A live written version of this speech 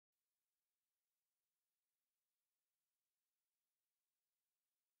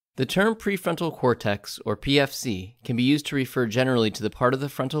The term prefrontal cortex, or PFC, can be used to refer generally to the part of the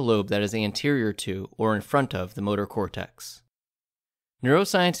frontal lobe that is anterior to or in front of the motor cortex.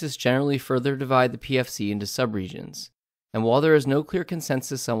 Neuroscientists generally further divide the PFC into subregions, and while there is no clear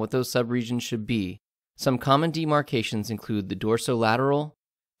consensus on what those subregions should be, some common demarcations include the dorsolateral,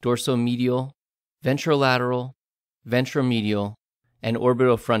 dorsomedial, ventrolateral, ventromedial, and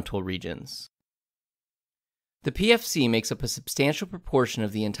orbitofrontal regions. The PFC makes up a substantial proportion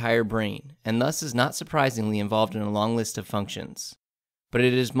of the entire brain, and thus is not surprisingly involved in a long list of functions, but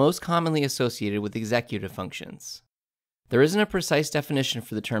it is most commonly associated with executive functions. There isn't a precise definition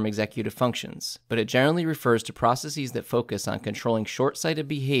for the term executive functions, but it generally refers to processes that focus on controlling short-sighted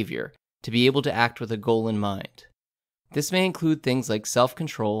behavior to be able to act with a goal in mind. This may include things like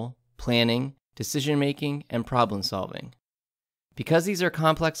self-control, planning, decision-making, and problem-solving. Because these are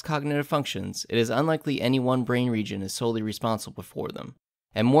complex cognitive functions, it is unlikely any one brain region is solely responsible for them,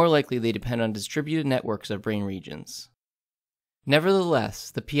 and more likely they depend on distributed networks of brain regions.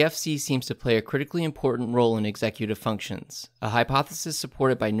 Nevertheless, the PFC seems to play a critically important role in executive functions, a hypothesis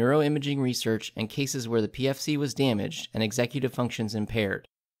supported by neuroimaging research and cases where the PFC was damaged and executive functions impaired.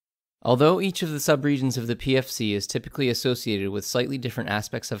 Although each of the subregions of the PFC is typically associated with slightly different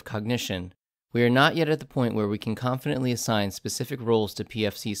aspects of cognition, we are not yet at the point where we can confidently assign specific roles to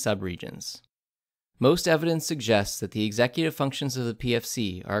PFC subregions. Most evidence suggests that the executive functions of the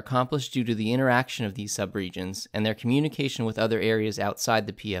PFC are accomplished due to the interaction of these subregions and their communication with other areas outside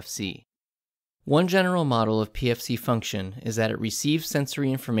the PFC. One general model of PFC function is that it receives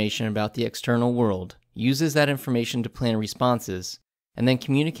sensory information about the external world, uses that information to plan responses, and then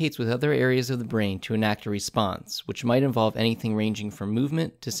communicates with other areas of the brain to enact a response, which might involve anything ranging from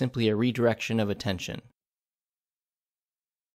movement to simply a redirection of attention.